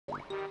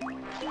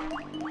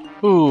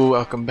Ooh,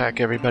 welcome back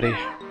everybody.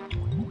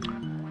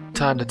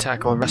 Time to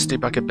tackle Rusty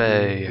Bucket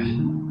Bay.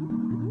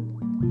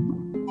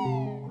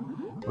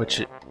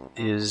 Which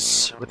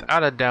is,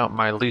 without a doubt,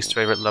 my least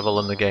favorite level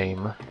in the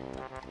game.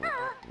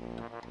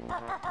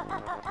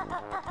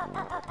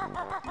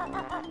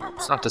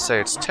 It's not to say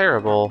it's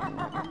terrible,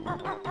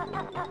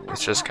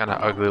 it's just kind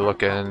of ugly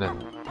looking,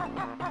 and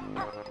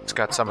it's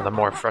got some of the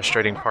more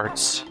frustrating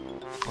parts,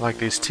 like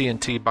these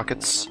TNT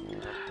buckets,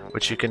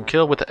 which you can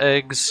kill with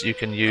eggs. You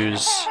can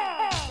use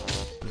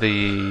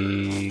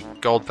the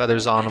gold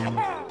feathers on them,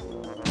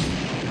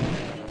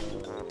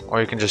 or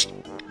you can just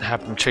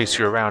have them chase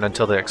you around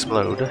until they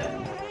explode.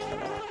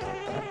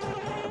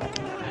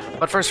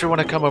 But first we want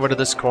to come over to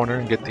this corner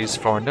and get these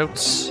 4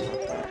 notes.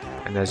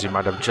 And as you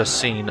might have just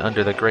seen,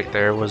 under the grate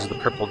there was the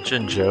purple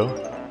Jinjo.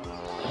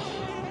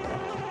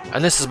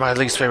 And this is my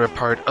least favorite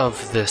part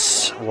of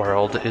this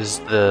world, is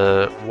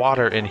the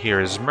water in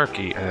here is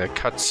murky and it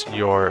cuts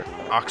your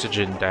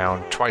oxygen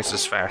down twice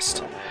as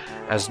fast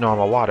as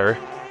normal water.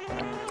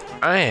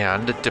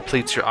 And it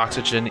depletes your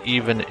oxygen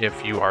even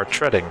if you are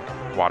treading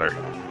water.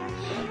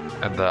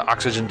 And the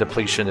oxygen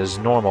depletion is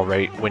normal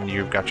rate when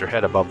you've got your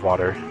head above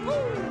water.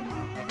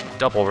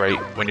 Double rate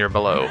when you're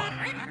below.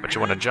 But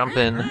you want to jump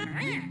in,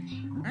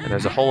 and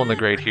there's a hole in the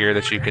grate here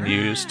that you can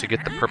use to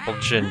get the purple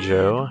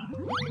Jinjo.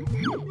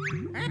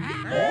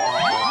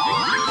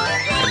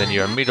 And then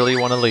you immediately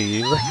want to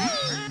leave.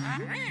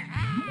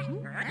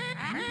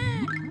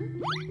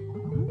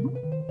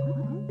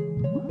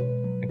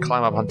 And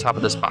climb up on top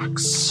of this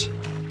box.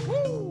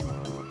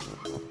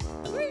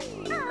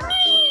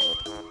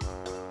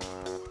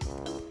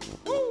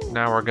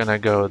 Now we're gonna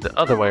go the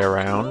other way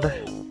around.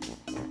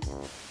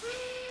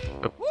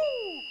 Oop.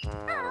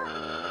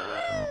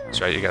 That's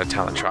right, you got a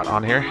talent trot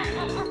on here.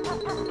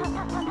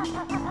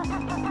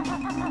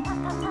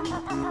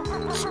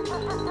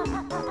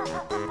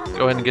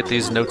 Go ahead and get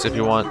these notes if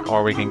you want,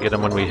 or we can get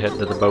them when we head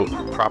to the boat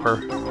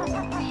proper.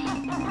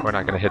 We're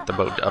not gonna hit the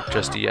boat up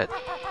just yet.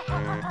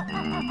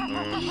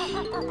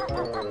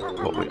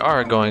 What we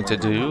are going to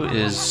do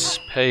is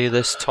pay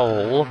this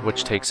toll,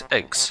 which takes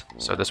eggs.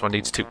 So this one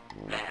needs 2.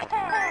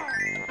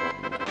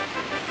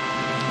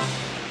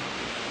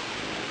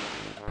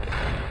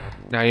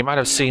 Now you might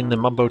have seen the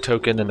Mumbo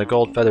token and the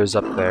gold feathers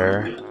up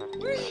there.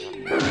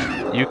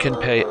 You can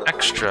pay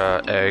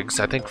extra eggs,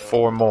 I think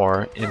 4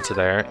 more, into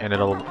there, and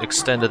it'll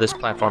extend to this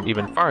platform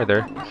even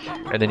farther,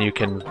 and then you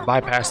can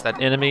bypass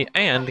that enemy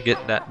and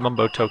get that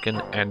Mumbo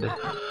token and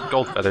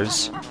gold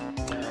feathers.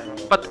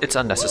 But it's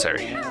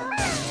unnecessary.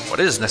 What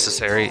is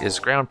necessary is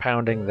ground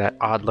pounding that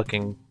odd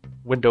looking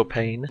window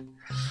pane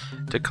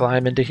to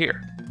climb into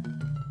here.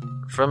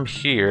 From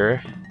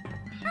here,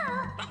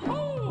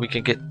 we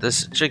can get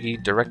this Jiggy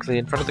directly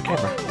in front of the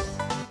camera.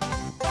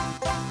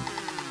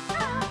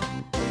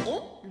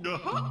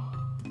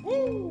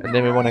 And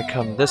then we want to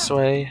come this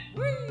way.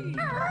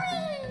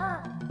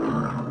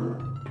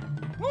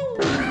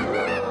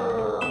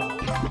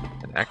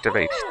 And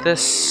activate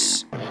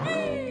this.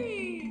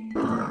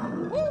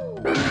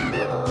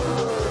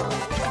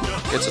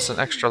 Gets us an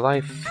extra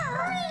life.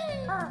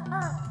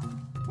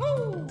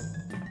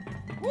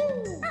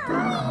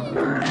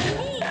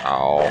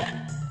 Ow.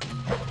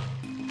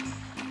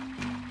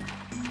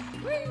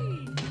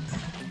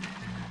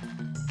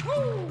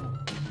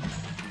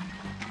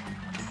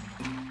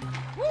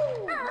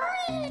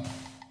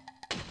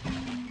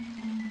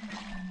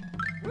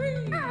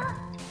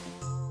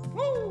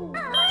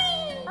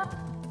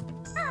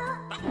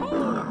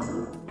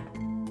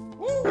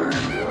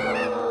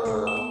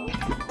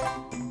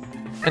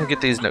 And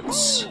get these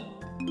notes.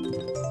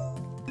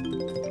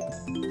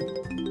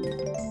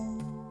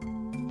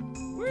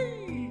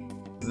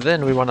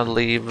 Then we want to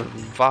leave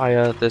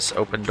via this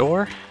open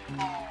door.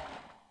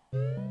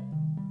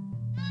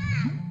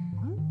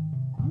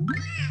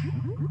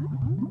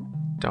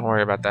 Don't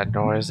worry about that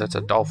noise, that's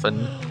a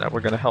dolphin that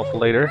we're going to help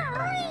later.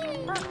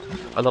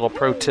 A little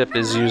pro tip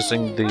is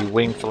using the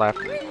wing flap,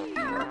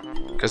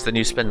 because then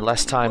you spend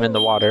less time in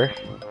the water,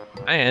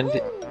 and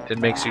it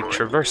makes you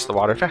traverse the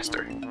water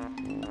faster.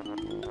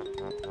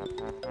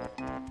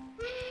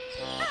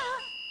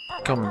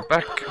 Come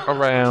back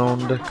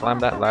around, climb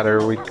that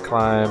ladder we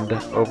climbed,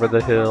 over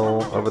the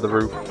hill, over the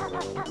roof.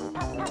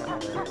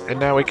 And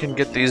now we can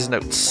get these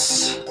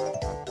notes.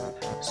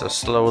 So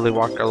slowly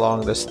walk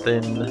along this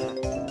thin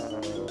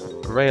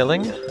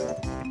railing.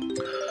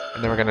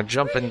 And then we're gonna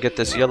jump and get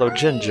this yellow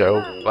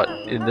Jinjo, but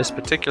in this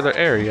particular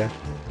area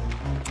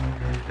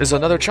is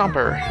another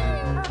Chomper.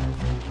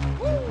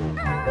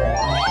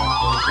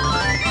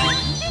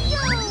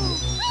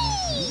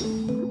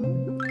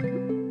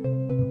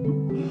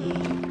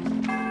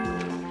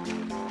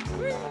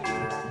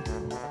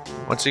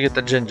 Once you get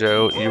the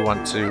Jinjo, you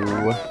want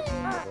to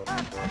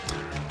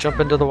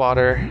jump into the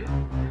water,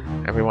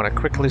 and we want to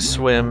quickly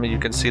swim. You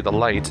can see the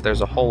light.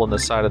 There's a hole in the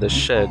side of the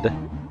shed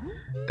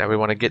that we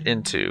want to get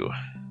into.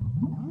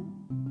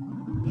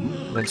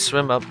 Then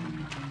swim up,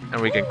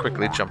 and we can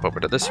quickly jump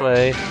over to this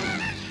way.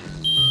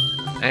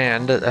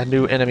 And a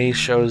new enemy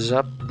shows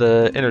up,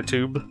 the inner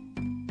tube,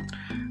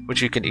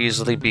 which you can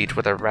easily beat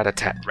with a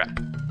rat-a-tat rep.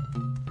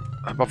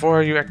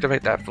 Before you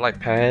activate that flight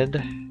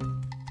pad,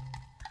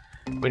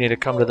 we need to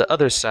come to the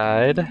other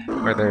side,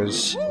 where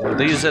there's one of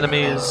these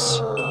enemies,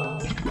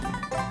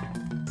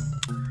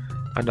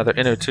 another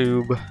inner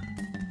tube,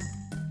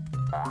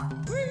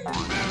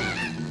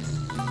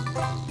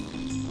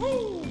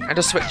 and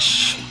a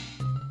switch,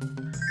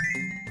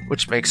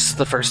 which makes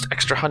the first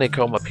extra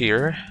honeycomb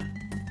appear.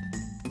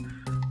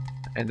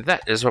 And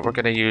that is what we're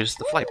going to use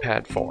the flight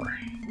pad for.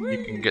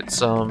 You can get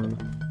some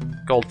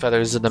gold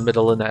feathers in the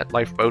middle in that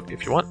lifeboat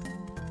if you want.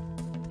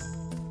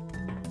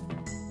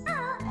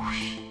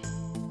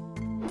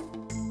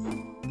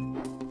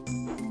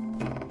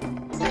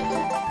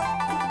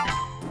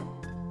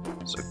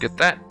 So get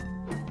that,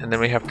 and then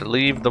we have to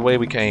leave the way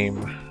we came,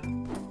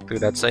 through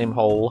that same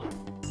hole.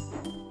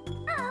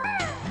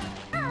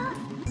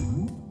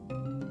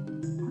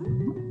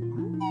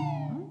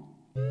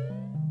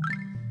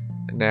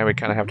 And now we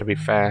kind of have to be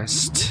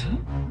fast.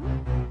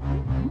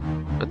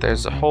 But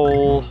there's a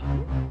hole.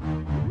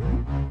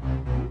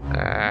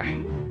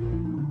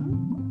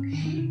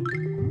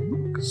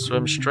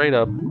 Swim straight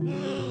up,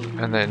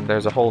 and then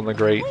there's a hole in the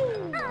grate.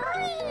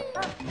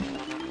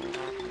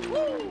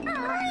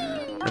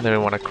 And then we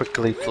want to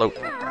quickly float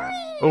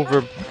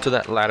over to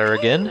that ladder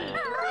again.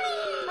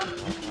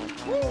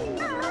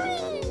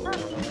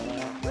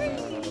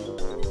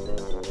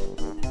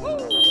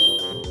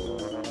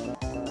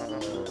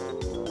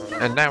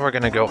 And now we're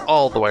going to go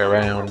all the way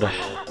around.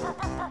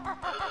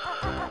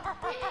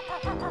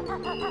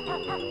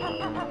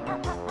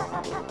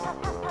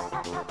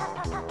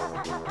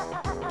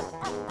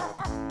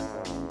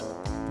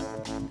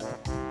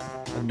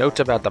 A note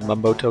about the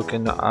Mumbo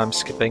token I'm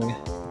skipping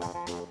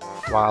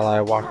while I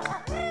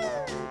walk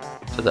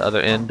to the other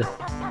end.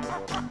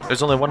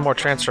 There's only one more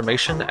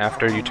transformation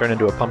after you turn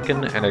into a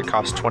pumpkin, and it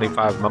costs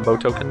 25 Mumbo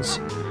tokens.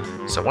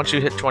 So once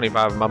you hit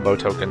 25 Mumbo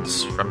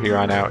tokens from here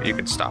on out, you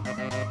can stop.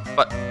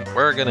 But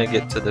we're gonna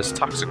get to this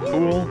toxic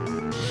pool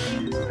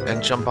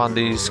and jump on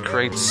these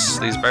crates,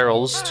 these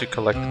barrels, to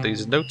collect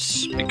these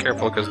notes. Be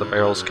careful because the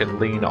barrels can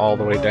lean all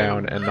the way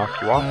down and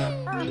knock you off.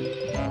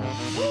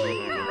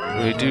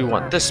 We do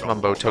want this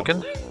Mumbo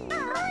token.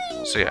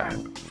 So yeah,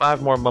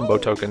 5 more Mumbo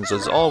tokens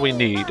is all we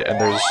need, and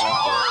there's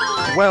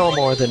well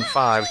more than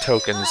 5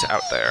 tokens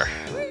out there.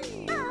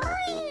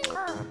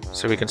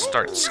 So we can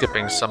start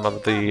skipping some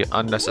of the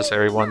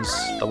unnecessary ones,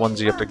 the ones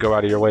you have to go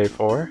out of your way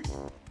for.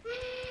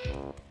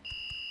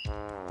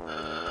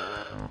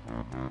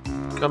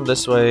 Come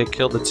this way,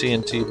 kill the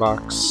TNT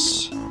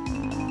box.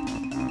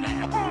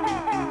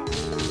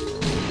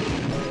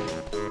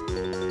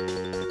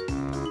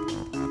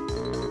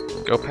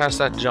 Go past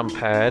that jump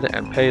pad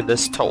and pay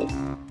this toll.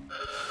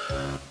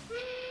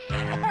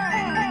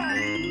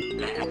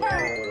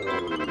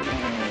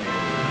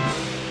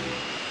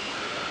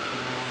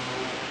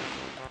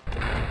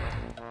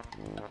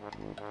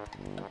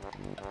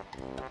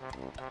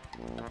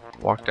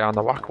 Walk down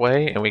the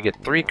walkway, and we get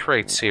 3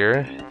 crates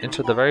here.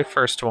 Into the very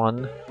first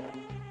one.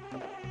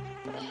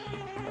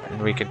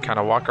 And we can kind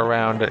of walk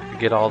around and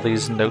get all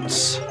these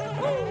notes.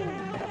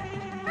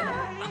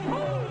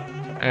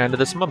 And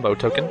this Mumbo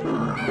token.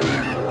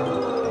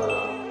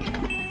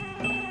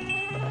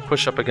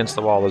 Push up against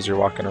the wall as you're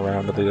walking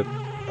around to the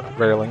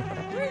railing.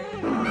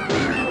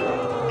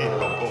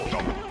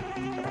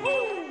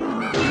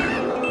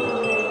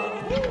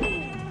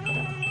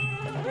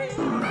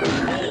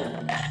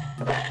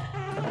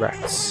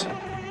 Rats.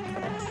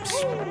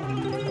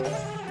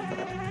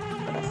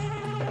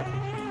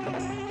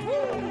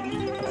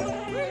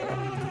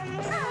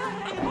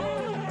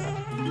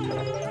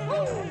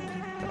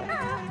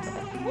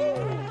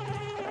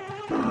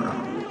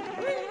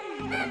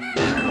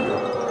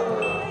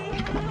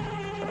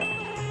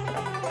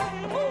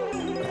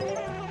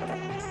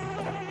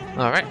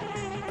 Alright.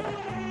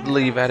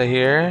 Leave out of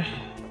here.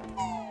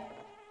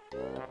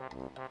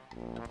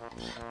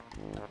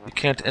 You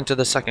can't enter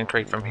the second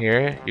crate from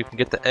here. You can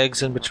get the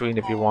eggs in between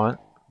if you want,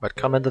 but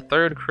come in the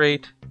third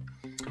crate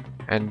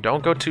and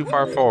don't go too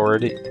far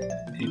forward.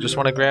 You just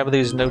want to grab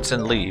these notes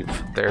and leave.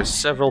 There's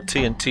several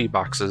TNT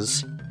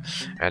boxes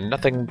and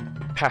nothing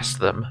past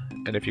them,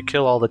 and if you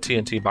kill all the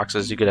TNT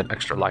boxes you get an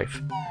extra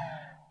life.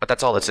 But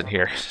that's all that's in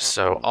here,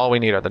 so all we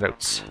need are the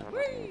notes.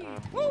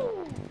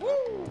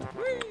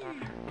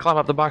 Climb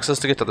up the boxes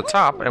to get to the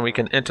top, and we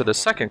can enter the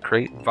second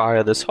crate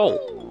via this hole.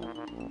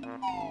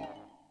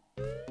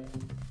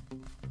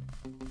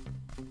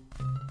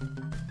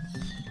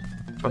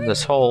 From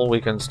this hole,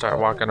 we can start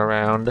walking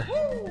around.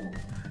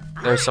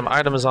 There's some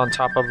items on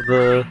top of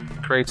the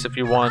crates if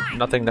you want,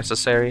 nothing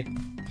necessary.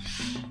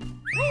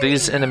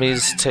 These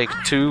enemies take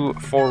 2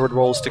 forward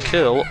rolls to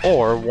kill,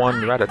 or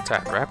 1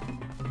 rat-a-tat wrap.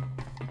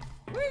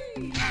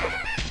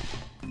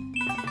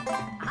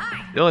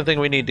 The only thing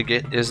we need to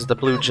get is the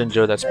blue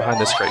Jinjo that's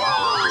behind this crate.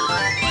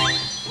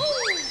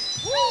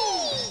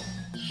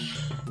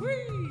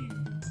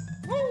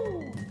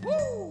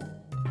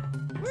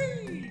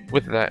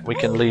 With that, we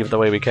can leave the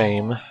way we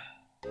came.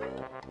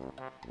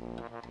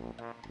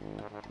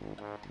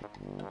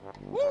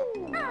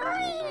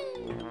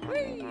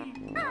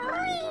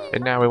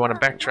 And now we want to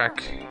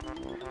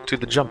backtrack to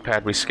the jump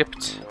pad we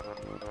skipped.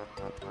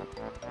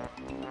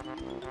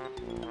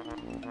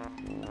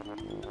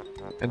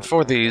 And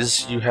for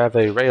these, you have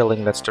a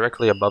railing that's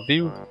directly above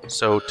you,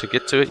 so to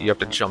get to it, you have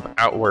to jump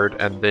outward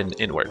and then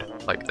inward,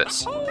 like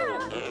this.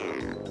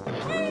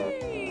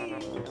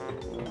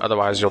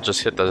 Otherwise, you'll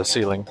just hit the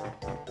ceiling.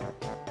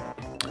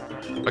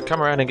 But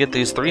come around and get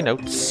these 3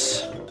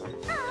 notes,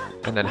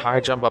 and then high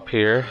jump up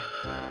here,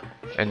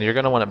 and you're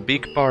going to want to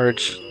beak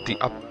barge the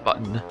up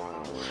button,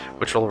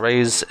 which will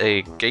raise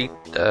a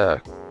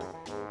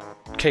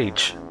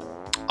cage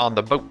on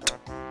the boat.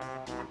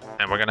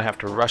 And we're going to have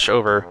to rush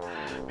over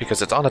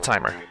because it's on a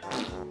timer.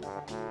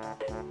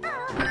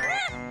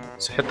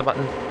 So hit the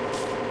button.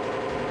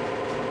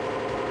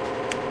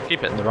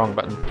 Keep hitting the wrong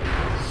button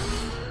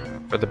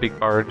for the beak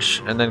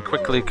barge, and then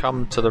quickly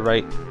come to the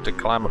right to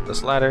climb up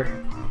this ladder.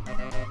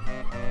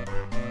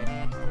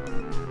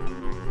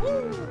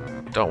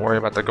 Don't worry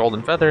about the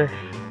golden feather.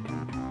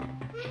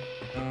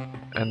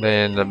 And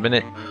then the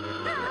minute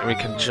we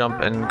can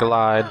jump and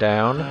glide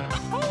down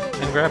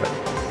and grab it.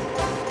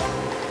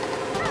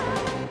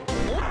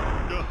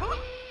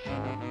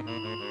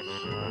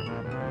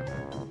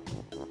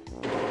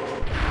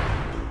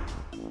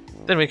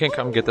 Then we can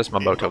come get this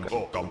Mumbo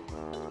token.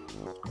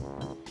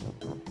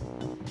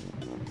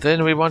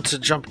 Then we want to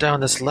jump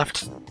down this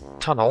left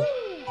tunnel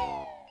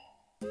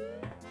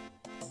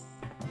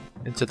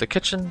into the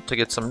kitchen to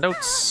get some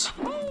notes.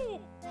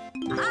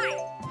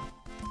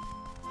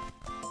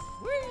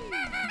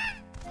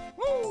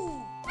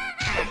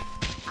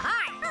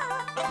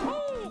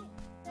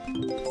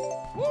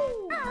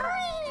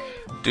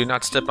 Do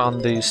not step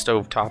on the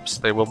stove tops,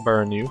 they will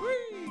burn you.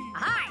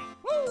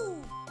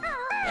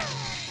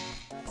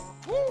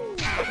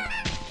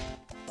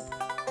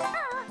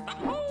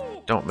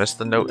 Don't miss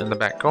the note in the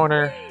back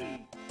corner.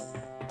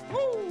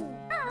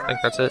 I think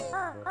that's it.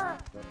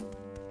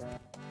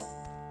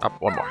 Up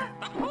one more.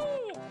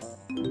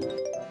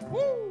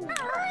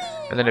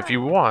 And then if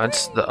you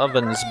want, the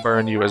ovens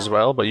burn you as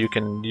well, but you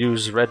can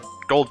use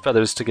gold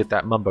feathers to get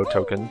that Mumbo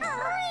token.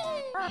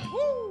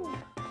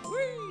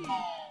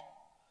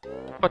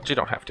 But you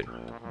don't have to.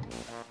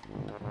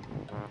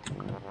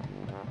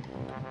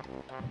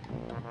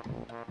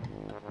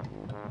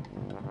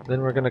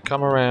 Then we're gonna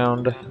come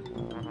around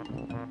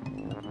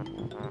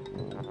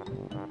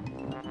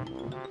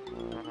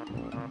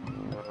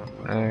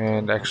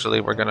and actually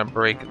we're gonna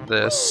break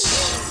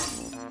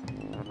this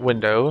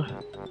window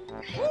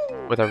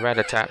with a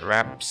rat-a-tat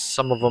wrap.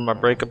 Some of them are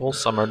breakable,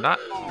 some are not,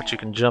 but you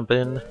can jump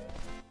in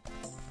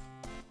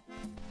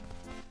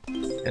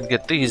and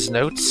get these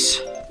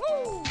notes.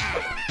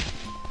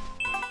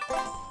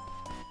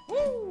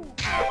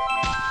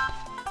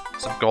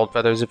 Some gold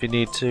feathers if you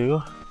need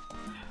to.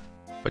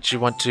 But you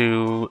want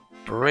to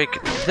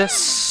break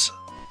this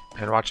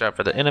and watch out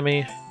for the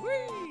enemy.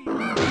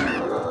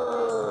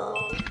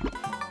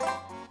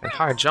 And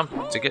high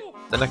jump to get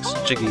the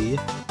next jiggy.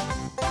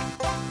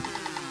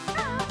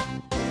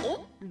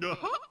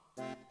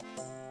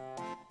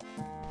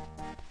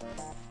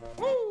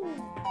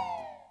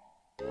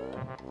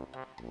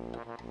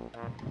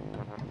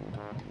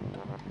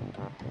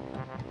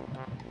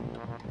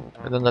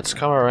 And then let's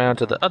come around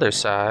to the other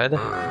side.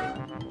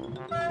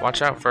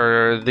 Watch out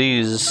for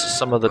these.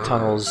 Some of the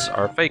tunnels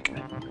are fake,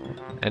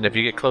 and if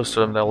you get close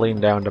to them, they'll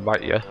lean down to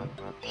bite you.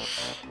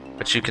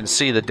 But you can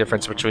see the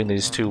difference between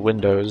these two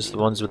windows. The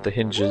ones with the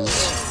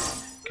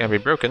hinges can be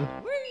broken.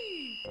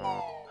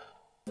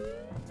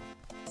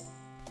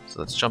 So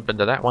let's jump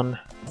into that one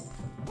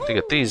to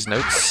get these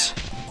notes.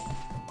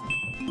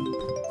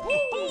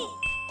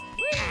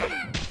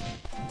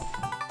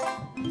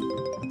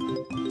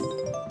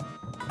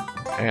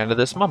 And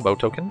this Mumbo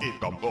token.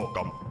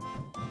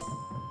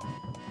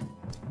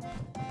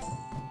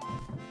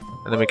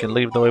 And then we can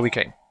leave the way we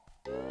came.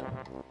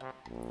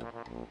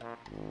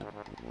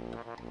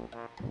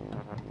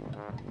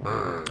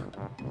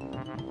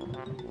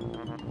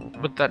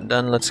 With that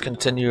done, let's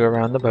continue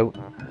around the boat.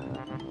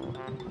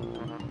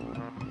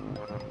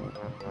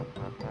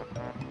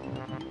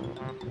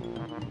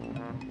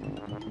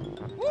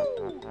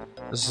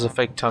 This is a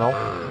fake tunnel,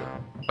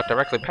 but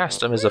directly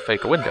past him is a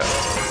fake window.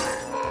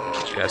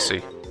 As you guys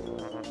see.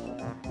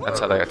 That's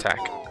how they attack.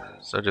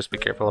 So just be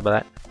careful about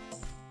that.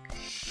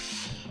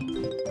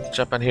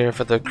 Jump in here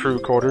for the crew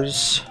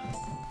quarters.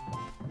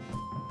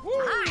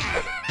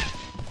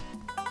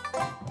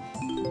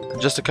 And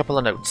just a couple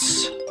of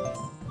notes.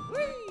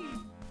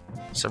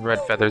 Some red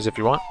feathers if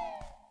you want.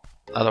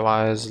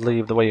 Otherwise,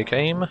 leave the way you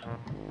came.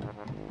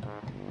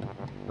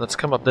 Let's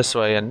come up this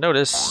way and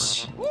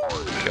notice...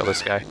 Kill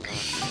this guy.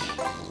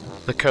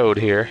 The code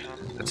here.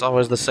 It's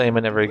always the same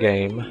in every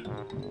game.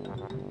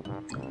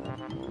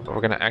 But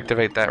we're gonna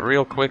activate that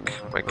real quick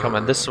by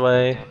coming this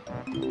way.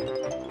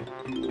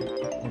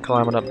 And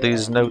climbing up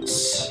these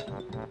notes.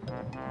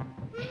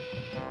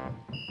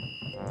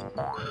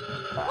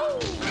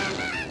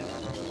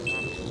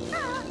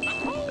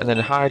 And then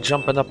high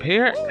jumping up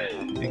here.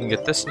 You can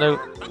get this note.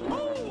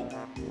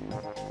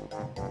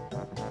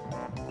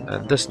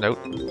 And this note.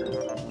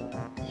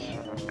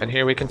 And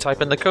here we can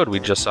type in the code we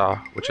just saw,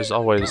 which is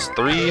always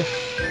 3,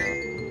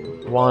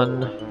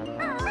 1,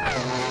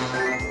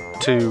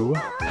 2,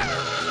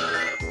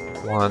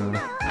 1,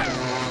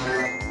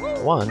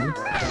 1,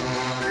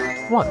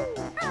 1.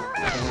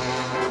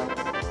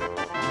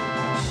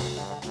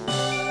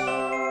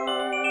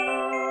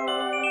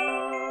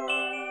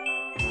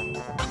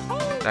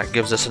 That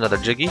gives us another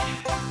Jiggy.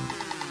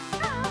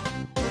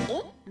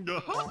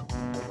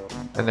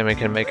 And then we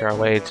can make our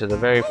way to the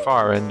very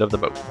far end of the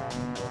boat.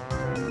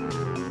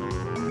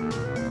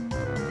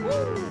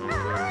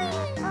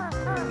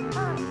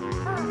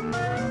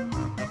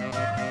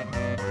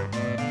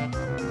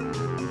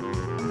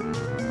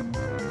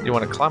 You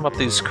want to climb up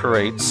these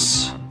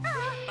crates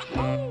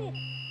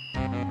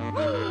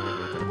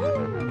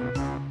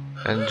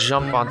and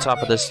jump on top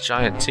of this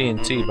giant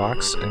TNT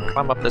box and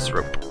climb up this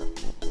rope.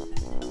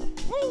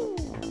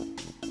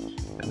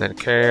 And then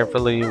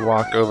carefully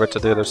walk over to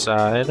the other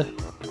side.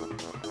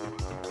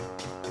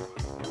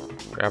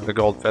 Grab the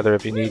gold feather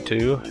if you need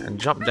to, and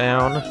jump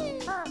down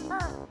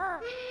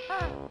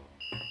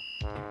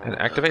and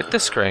activate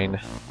this crane,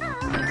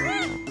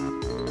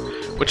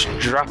 which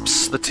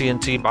drops the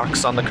TNT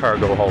box on the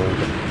cargo hold.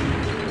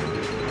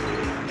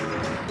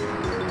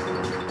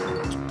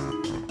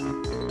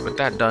 With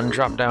that done,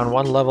 drop down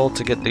one level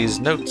to get these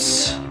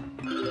notes.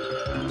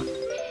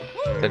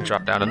 Then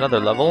drop down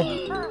another level.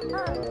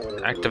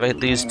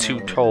 Activate these 2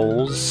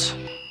 tolls.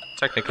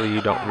 Technically,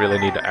 you don't really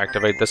need to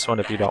activate this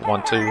one if you don't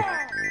want to.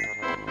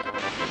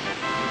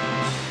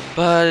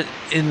 But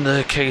in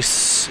the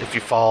case, if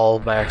you fall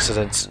by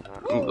accident,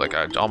 ooh, like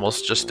I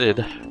almost just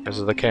did because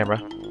of the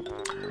camera,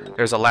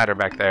 there's a ladder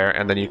back there,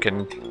 and then you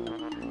can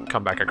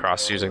come back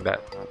across using that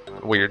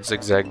weird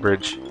zigzag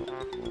bridge.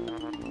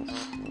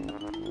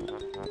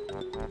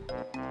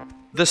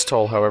 This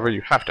toll, however,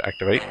 you have to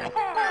activate.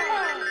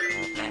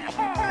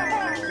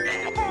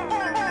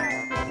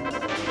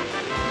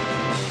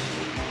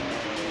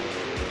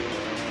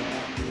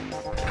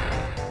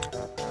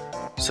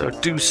 So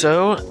do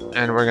so,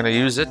 and we're gonna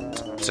use it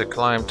to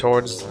climb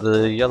towards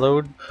the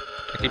yellow,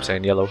 I keep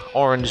saying yellow,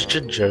 orange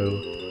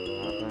Jinjo.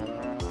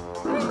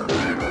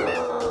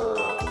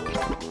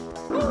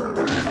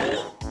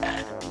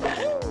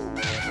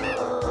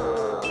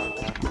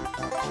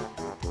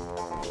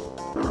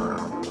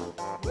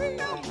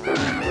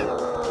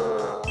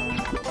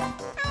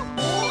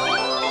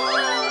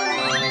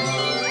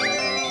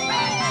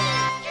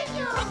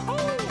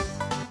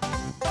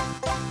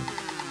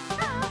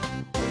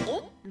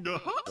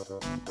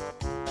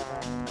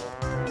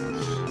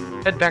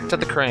 Head back to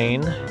the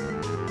crane,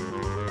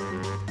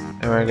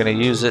 and we're going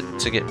to use it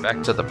to get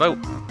back to the boat,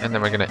 and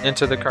then we're going to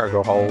enter the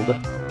cargo hold.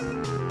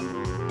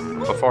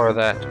 Before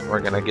that,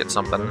 we're going to get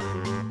something.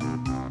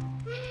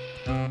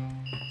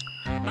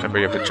 Remember,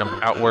 you have to jump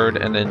outward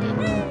and then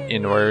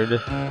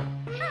inward.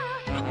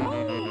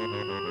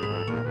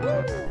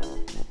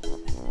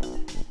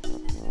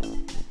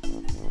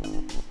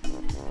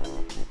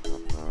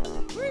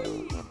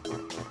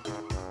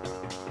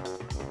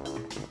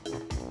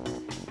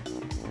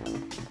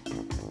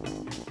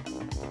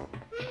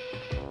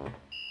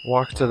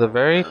 Walk to the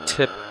very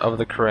tip of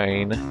the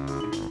crane,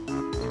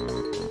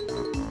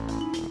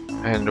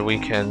 and we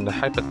can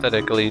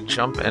hypothetically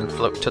jump and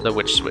float to the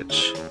witch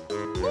switch.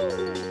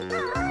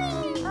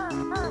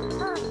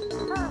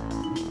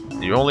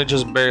 You only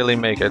just barely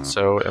make it,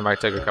 so it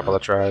might take a couple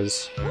of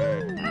tries.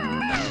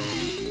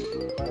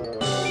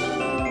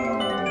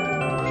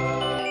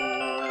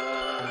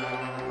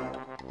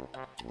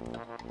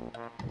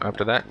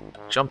 After that,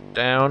 jump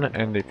down,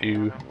 and if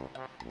you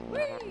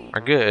are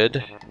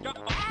good,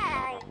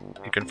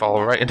 you can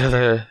fall right into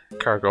the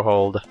cargo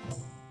hold.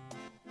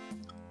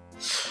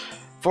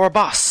 For a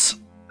boss!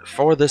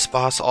 For this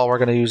boss, all we're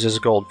going to use is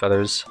gold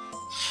feathers.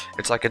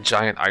 It's like a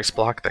giant ice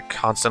block that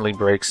constantly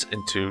breaks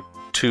into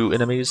 2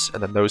 enemies,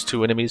 and then those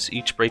 2 enemies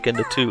each break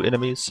into 2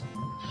 enemies.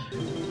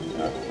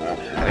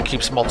 And it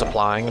keeps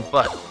multiplying,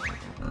 but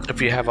if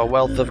you have a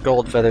wealth of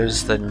gold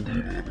feathers,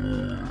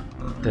 then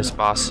this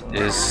boss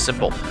is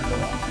simple.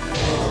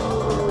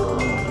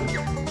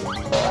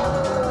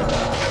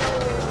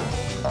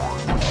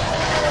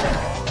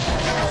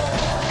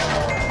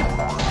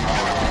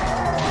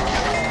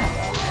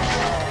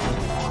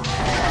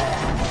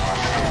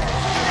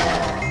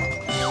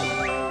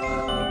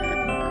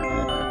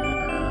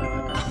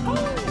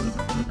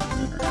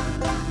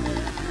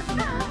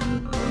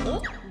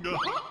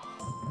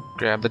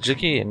 Grab the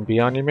Jiggy and be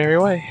on your merry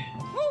way.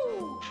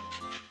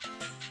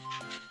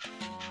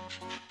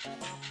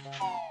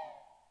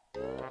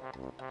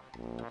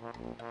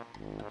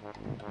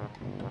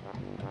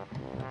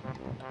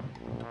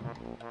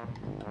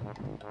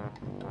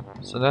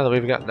 So now that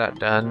we've got that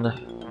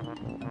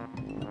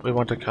done, we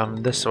want to come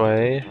this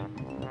way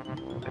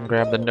and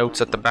grab the notes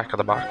at the back of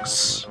the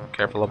box.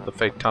 Careful of the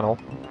fake tunnel.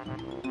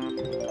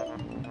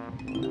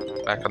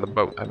 Back of the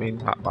boat, I mean,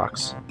 not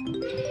box.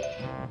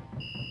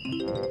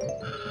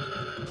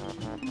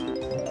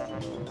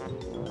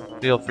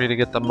 Feel free to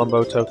get the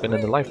Mumbo token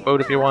in the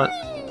lifeboat if you want.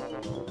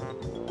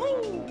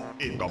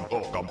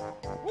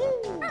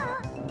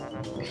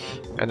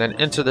 And then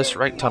into this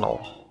right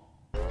tunnel.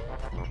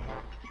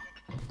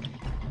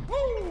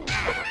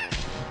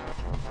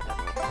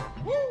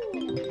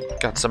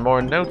 Got some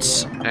more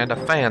notes and a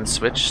fan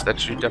switch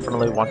that you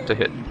definitely want to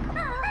hit.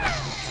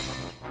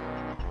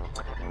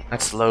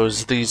 That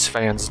slows these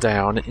fans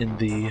down in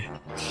the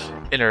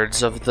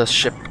innards of the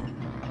ship.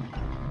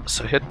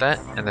 So hit that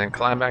and then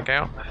climb back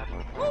out.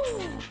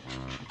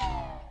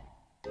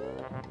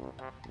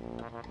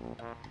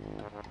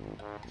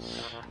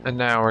 And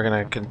now we're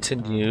gonna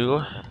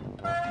continue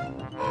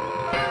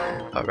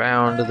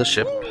around the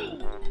ship.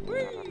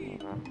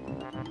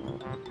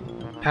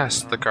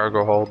 Past the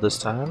cargo hold this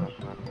time.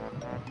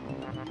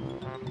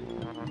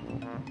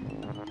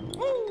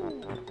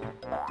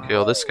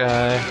 Kill this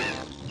guy.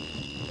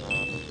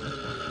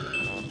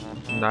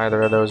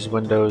 Neither of those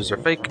windows are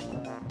fake.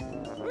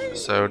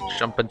 So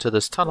jump into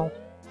this tunnel.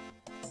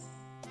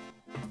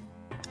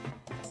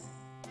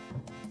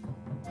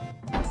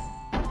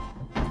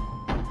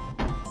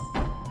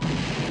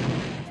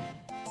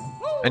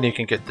 And you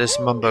can get this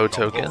Mumbo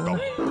token,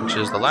 which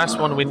is the last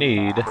one we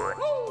need.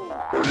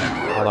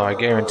 Although I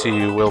guarantee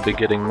you will be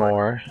getting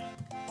more.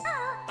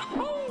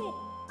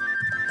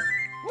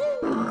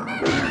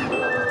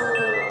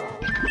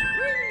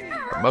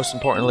 But most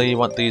importantly, you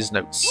want these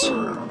notes.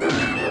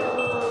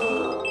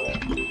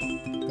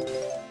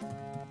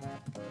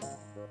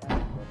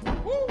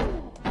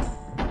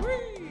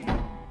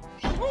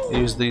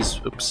 Use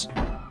these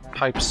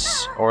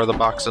pipes or the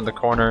box in the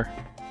corner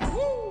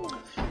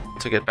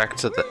to get back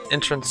to the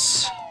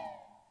entrance.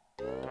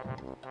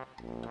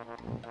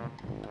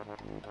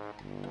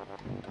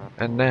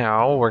 And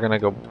now we're gonna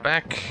go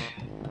back,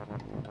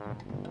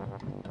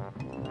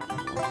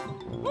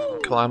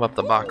 climb up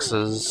the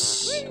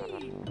boxes,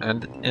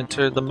 and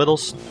enter the middle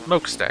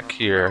smokestack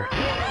here.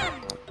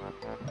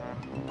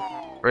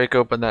 Break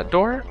open that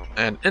door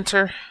and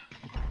enter.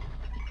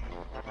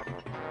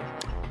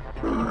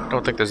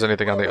 Don't think there's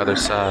anything on the other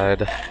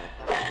side.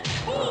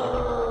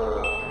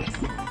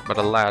 But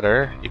a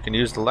ladder. You can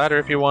use the ladder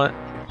if you want,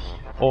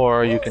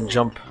 or you can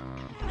jump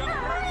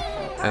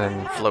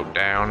and float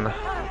down.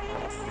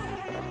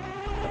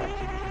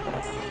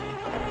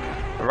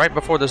 Right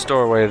before this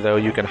doorway, though,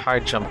 you can high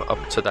jump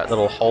up to that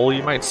little hole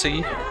you might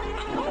see.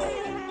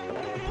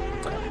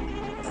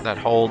 That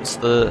holds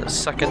the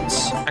second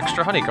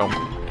extra honeycomb.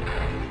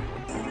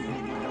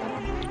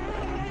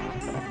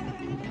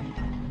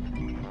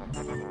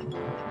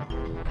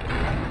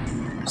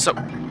 So,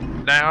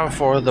 now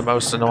for the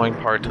most annoying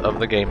part of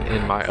the game,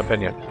 in my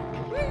opinion.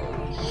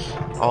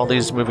 All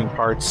these moving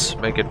parts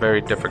make it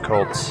very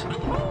difficult,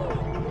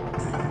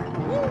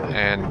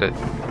 and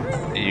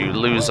you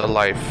lose a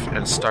life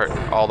and start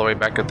all the way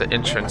back at the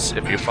entrance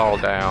if you fall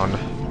down.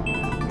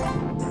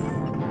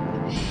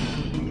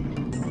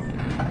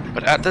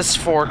 But at this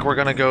fork, we're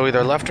gonna go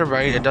either left or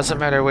right. It doesn't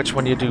matter which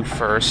one you do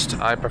first.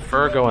 I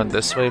prefer going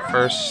this way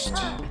first.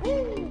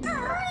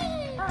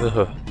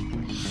 Ugh.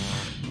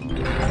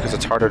 Because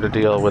it's harder to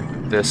deal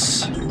with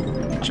this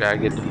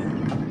jagged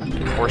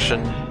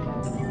portion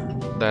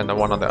than the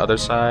one on the other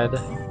side.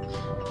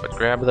 But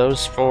grab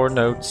those 4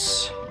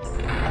 notes.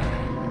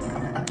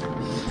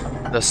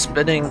 The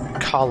spinning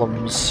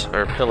columns,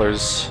 or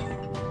pillars,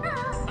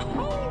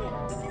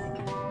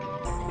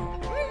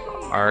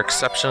 are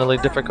exceptionally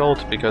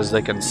difficult because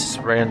they can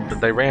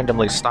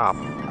randomly stop.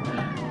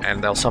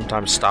 And they'll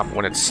sometimes stop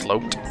when it's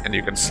sloped and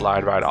you can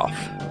slide right off.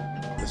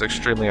 It's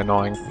extremely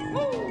annoying.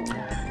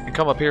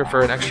 Come up here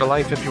for an extra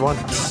life if you want.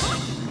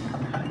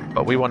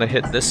 But we want to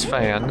hit this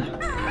fan,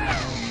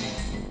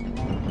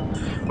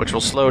 which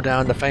will slow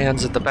down the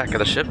fans at the back of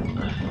the ship.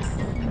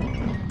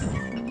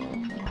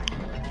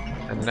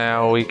 And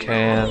now we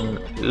can...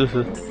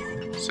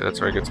 See,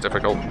 that's where it gets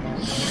difficult.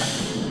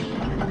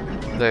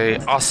 They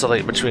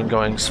oscillate between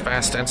going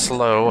fast and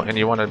slow, and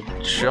you want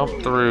to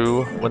jump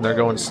through when they're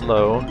going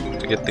slow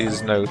to get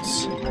these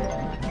notes.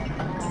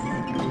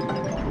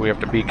 We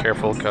have to be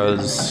careful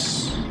because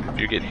if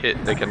you get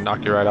hit, they can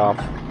knock you right off.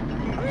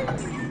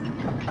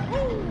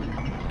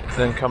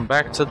 Then come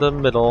back to the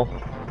middle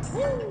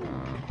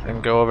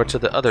and go over to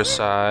the other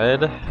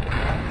side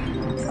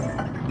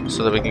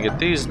so that we can get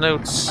these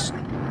notes.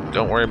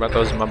 Don't worry about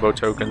those Mumbo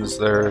tokens,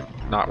 they're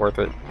not worth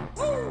it.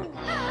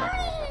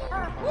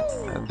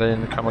 And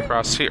then come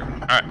across here.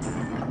 Alright.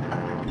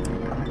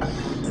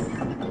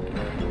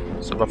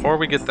 So before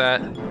we get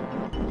that,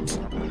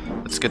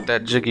 let's get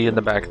that jiggy in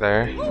the back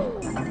there.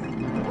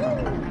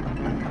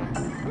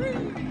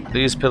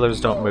 These pillars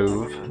don't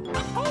move.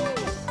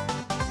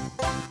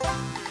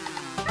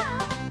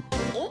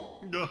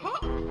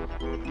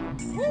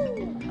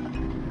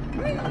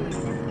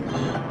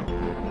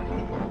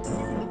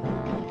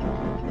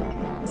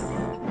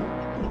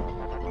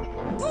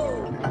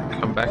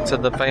 Come back to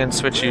the fan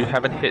switch you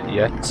haven't hit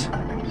yet.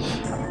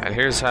 And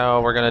here's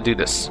how we're gonna do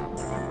this.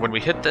 When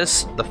we hit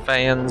this, the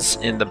fans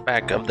in the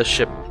back of the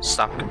ship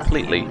stop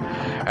completely,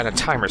 and a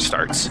timer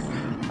starts.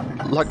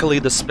 Luckily,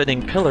 the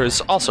spinning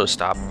pillars also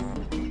stop.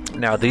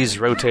 Now, these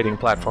rotating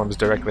platforms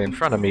directly in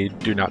front of me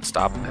do not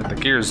stop, and the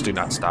gears do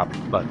not stop,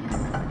 but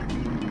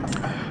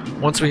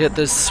Once we hit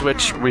this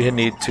switch, we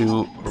need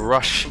to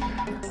rush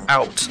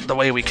out the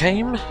way we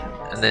came,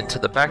 and then to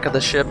the back of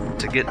the ship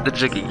to get the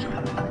Jiggy.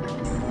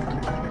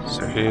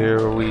 So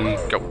here we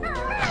go.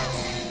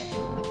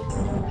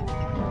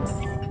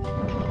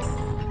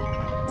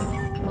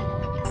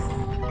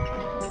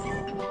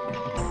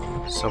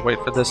 So wait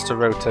for this to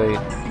rotate.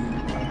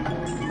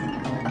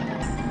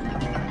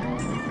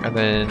 And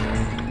then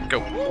go.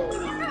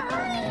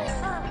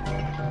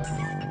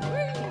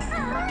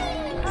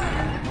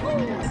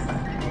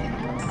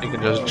 You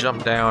can just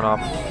jump down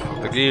off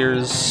the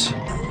gears.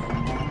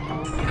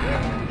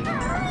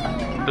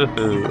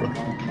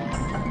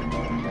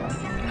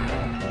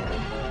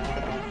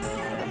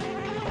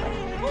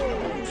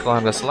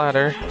 Climb this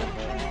ladder.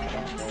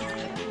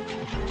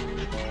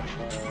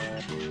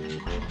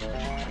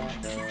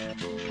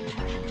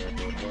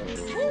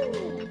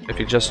 If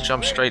you just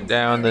jump straight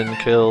down, then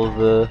kill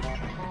the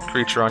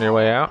creature on your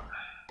way out.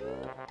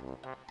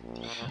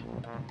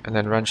 And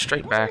then run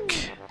straight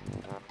back.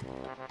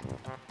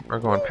 We're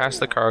going past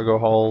the cargo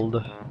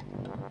hold.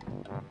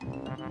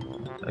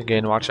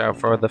 Again, watch out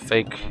for the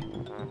fake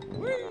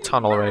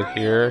tunnel right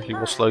here. He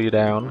will slow you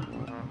down.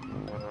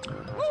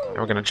 And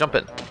we're gonna jump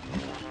it.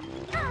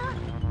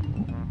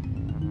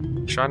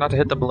 Try not to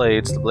hit the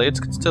blades. The blades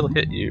can still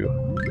hit you.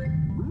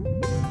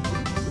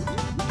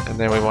 And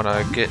then we want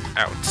to get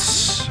out.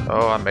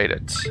 Oh, I made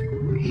it.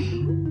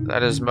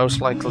 That is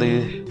most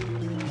likely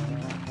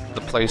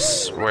the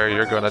place where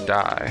you're gonna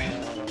die.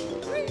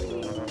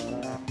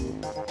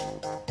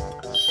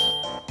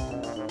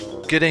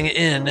 Getting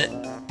in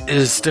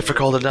is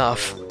difficult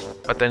enough,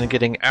 but then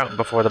getting out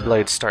before the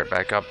blades start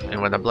back up, and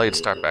when the blades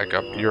start back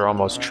up, you're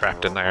almost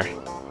trapped in there.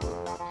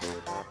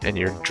 And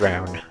you're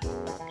drowned.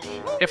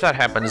 If that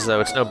happens,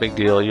 though, it's no big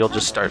deal. You'll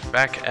just start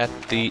back at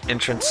the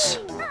entrance,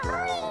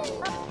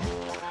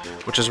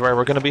 which is where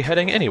we're going to be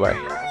heading anyway.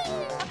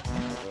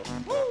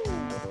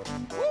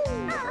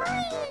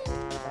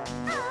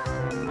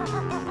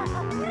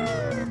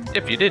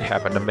 If you did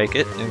happen to make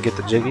it and get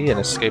the Jiggy and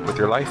escape with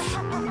your life,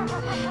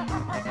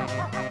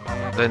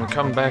 then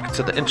come back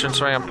to the entrance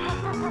ramp.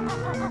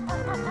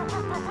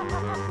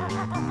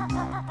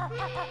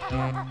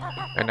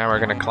 And now we're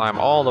going to climb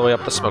all the way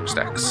up the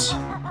smokestacks,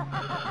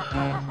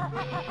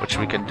 which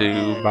we can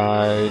do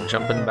by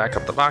jumping back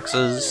up the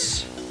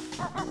boxes,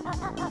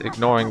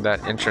 ignoring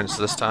that entrance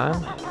this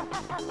time,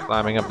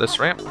 climbing up this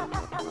ramp,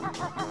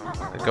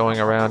 going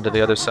around to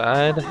the other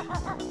side,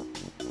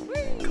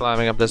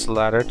 climbing up this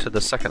ladder to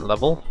the second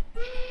level,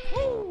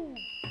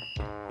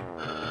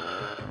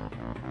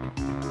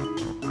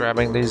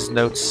 grabbing these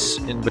notes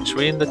in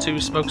between the two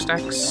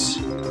smokestacks,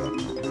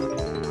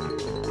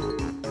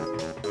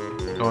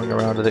 going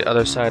around to the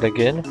other side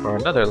again for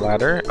another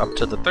ladder up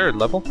to the third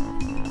level.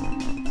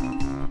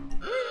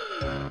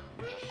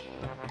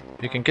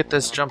 You can get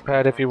this jump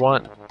pad if you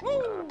want,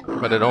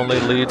 but it only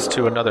leads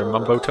to another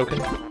Mumbo token,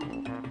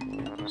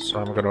 so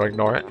I'm going to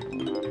ignore it.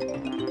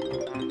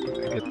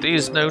 Get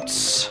these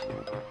notes,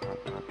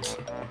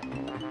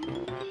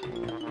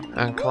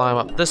 and climb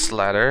up this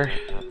ladder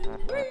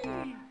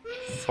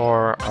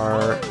for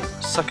our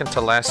second to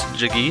last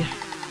Jiggy.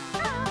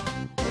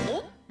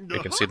 You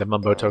can see the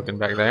Mumbo token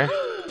back there,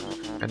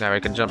 and now we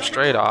can jump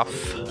straight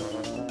off. We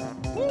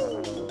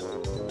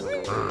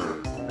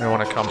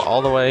want to come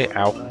all the way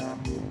out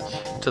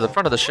to the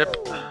front of the ship,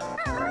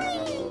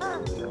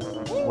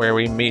 where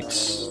we meet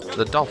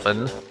the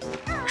dolphin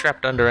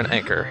trapped under an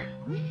anchor.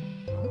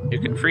 You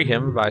can free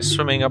him by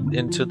swimming up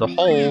into the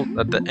hole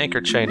that the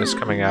anchor chain is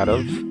coming out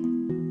of.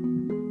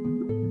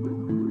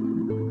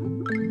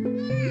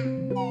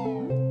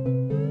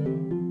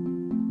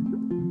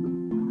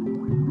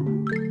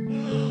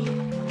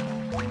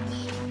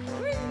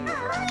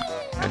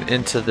 And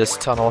into this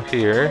tunnel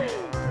here.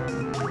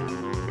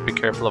 Be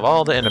careful of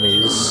all the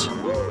enemies.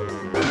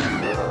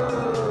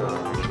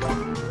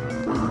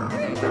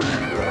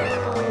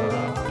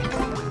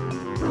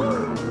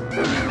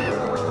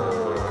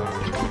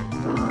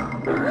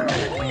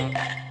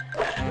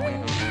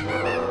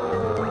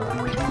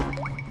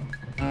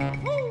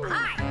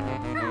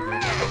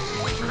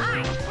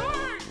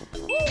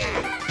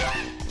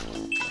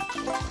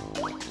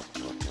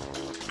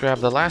 Grab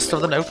the last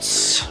of the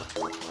notes.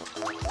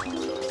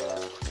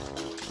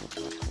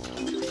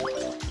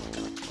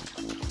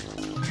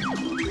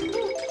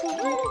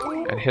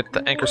 And hit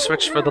the anchor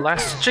switch for the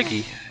last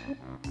Jiggy.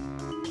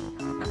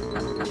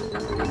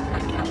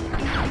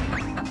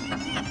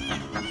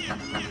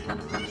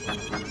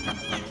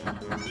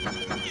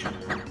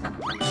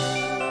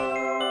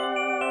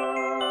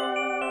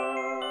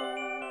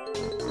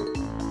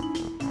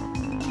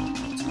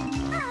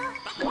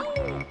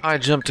 I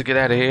jump to get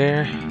out of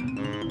here.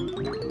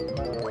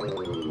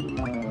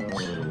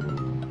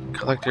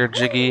 Collect your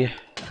Jiggy,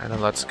 and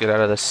then let's get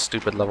out of this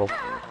stupid level.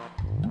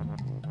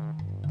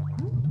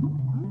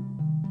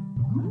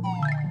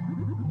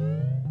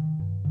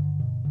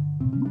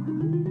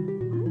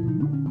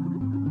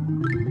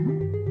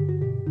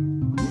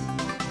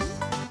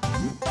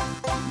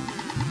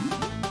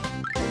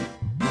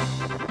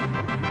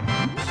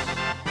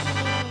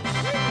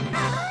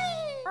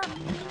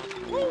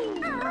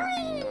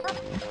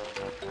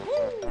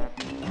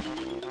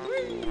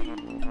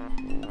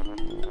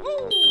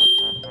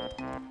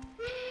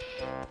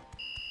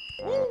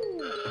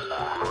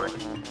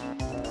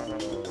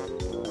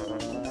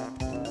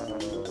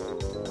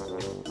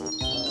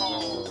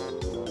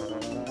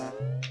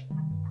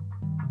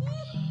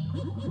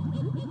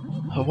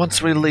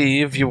 Once we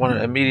leave, you want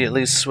to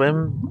immediately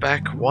swim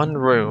back one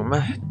room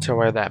to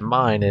where that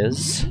mine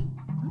is.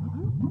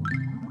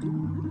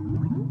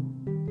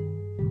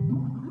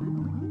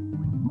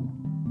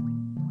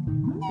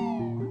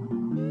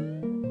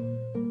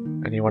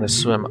 And you want to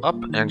swim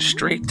up and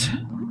straight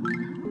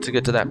to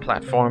get to that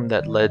platform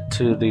that led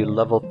to the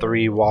level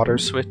 3 water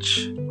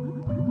switch,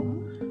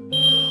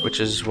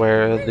 which is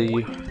where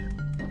the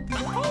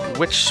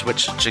witch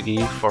switch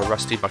jiggy for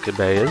Rusty Bucket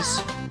Bay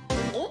is.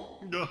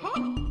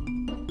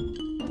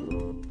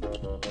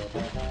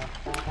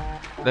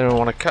 Then we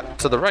want to cut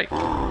to the right.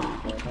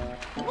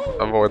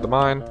 Avoid the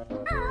mine.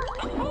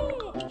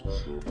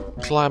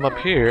 Climb up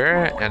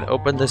here and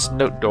open this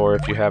note door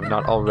if you have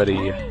not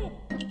already.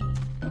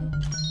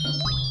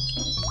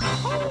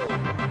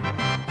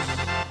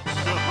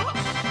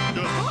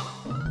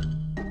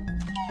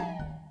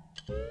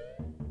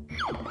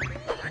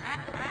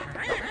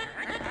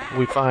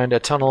 We find a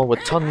tunnel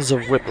with tons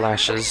of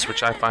whiplashes,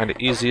 which I find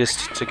it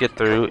easiest to get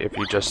through if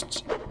you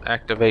just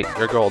activate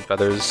your gold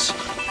feathers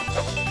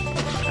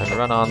and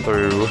run on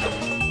through.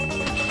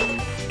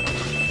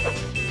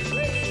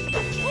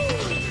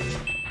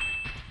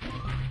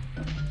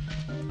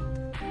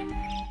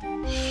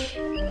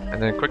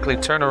 And then quickly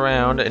turn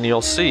around and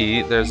you'll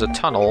see there's a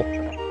tunnel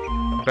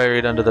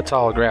buried under the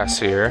tall grass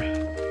here.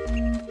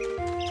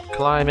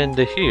 Climb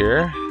into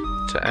here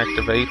to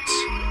activate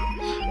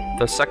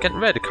the second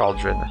red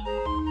cauldron.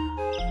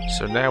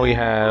 So now we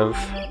have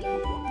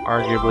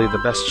arguably the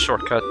best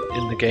shortcut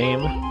in the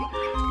game.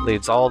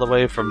 Leads all the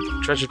way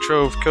from Treasure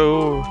Trove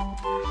Cove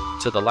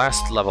to the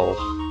last level.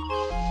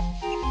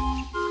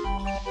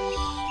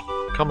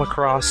 Come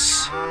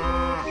across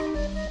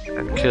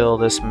and kill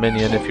this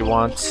minion if you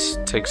want.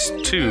 Takes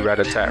 2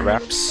 Rat-a-tat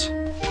wraps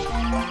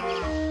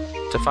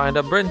to find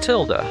a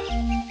Brintilda.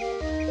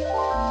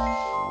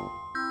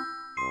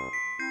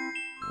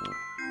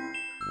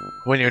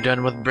 When you're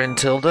done with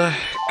Brintilda,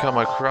 come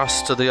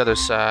across to the other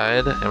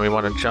side, and we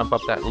want to jump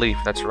up that leaf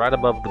that's right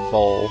above the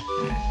bowl,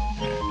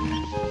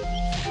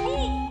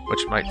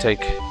 which might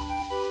take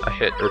a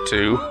hit or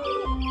 2.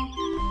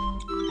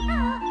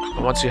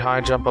 But once you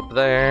high jump up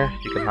there,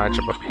 you can high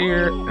jump up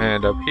here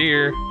and up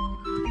here.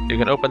 You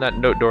can open that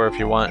note door if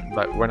you want,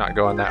 but we're not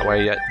going that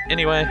way yet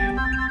anyway.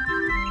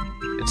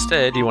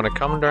 Instead, you want to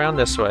come around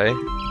this way.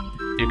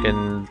 You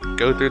can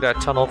go through that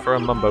tunnel for a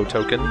Mumbo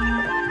token.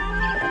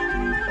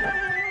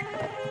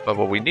 But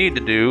what we need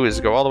to do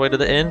is go all the way to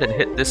the end and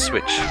hit this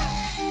switch.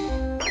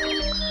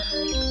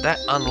 That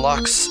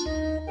unlocks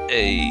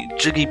a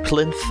Jiggy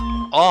Plinth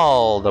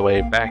all the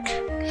way back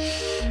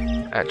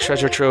at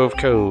Treasure Trove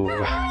Cove.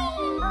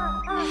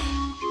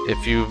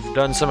 If you've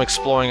done some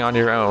exploring on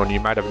your own, you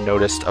might have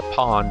noticed a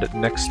pond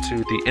next to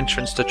the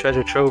entrance to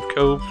Treasure Trove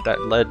Cove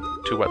that led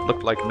to what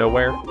looked like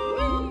nowhere.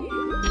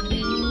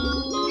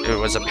 It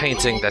was a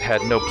painting that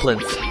had no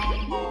plinth.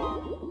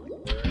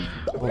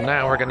 Well,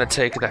 now we're gonna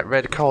take that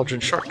red cauldron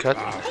shortcut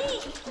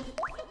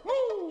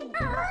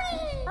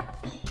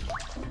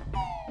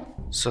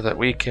so that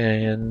we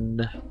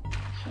can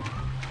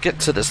get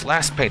to this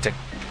last painting.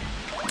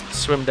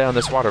 Swim down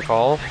this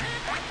waterfall.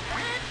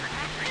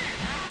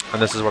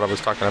 And this is what I was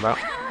talking about.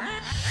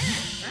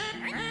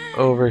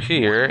 Over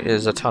here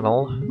is a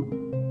tunnel.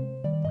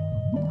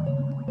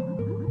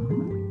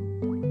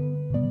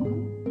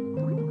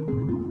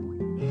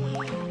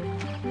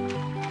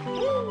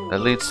 That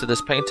leads to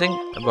this painting.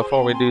 And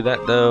before we do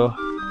that, though,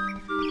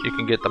 you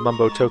can get the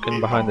Mumbo token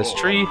behind this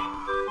tree,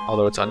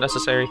 although it's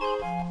unnecessary.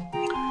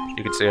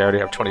 You can see I already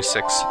have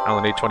 26. I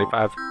only need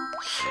 25.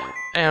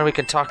 And we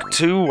can talk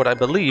to what I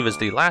believe is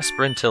the last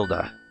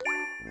Brintilda.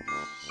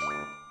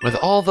 With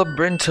all the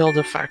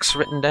Brintilda facts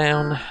written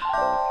down,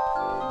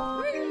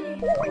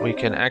 we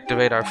can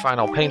activate our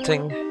final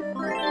painting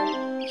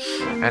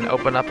and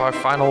open up our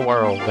final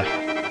world.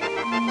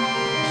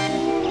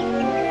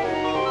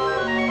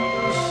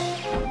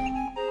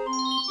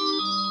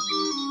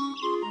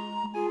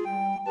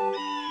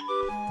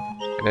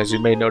 And as you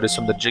may notice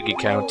from the Jiggy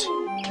count,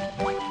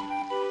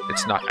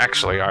 it's not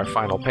actually our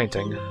final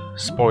painting.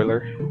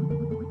 Spoiler.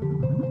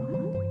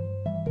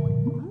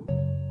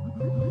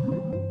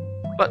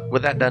 But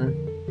with that done,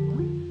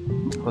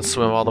 let's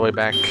swim all the way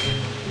back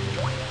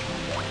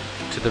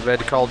to the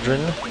red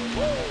cauldron.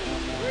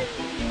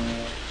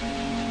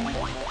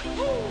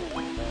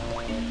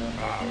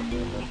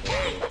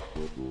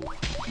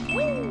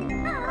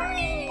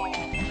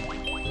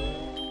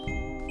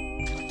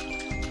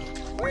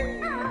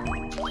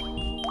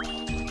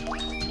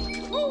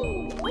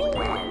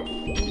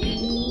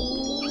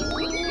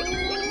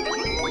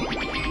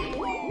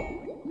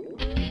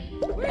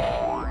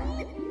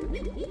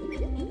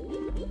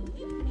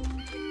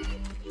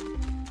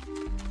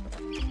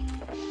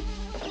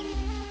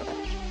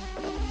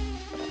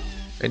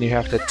 And you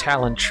have to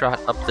talon trot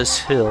up this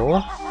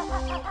hill.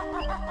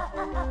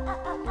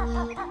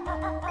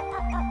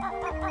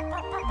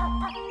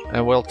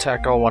 And we'll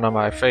tackle one of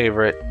my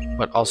favorite,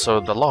 but also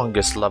the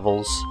longest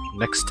levels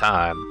next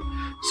time.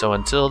 So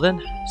until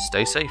then,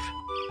 stay safe.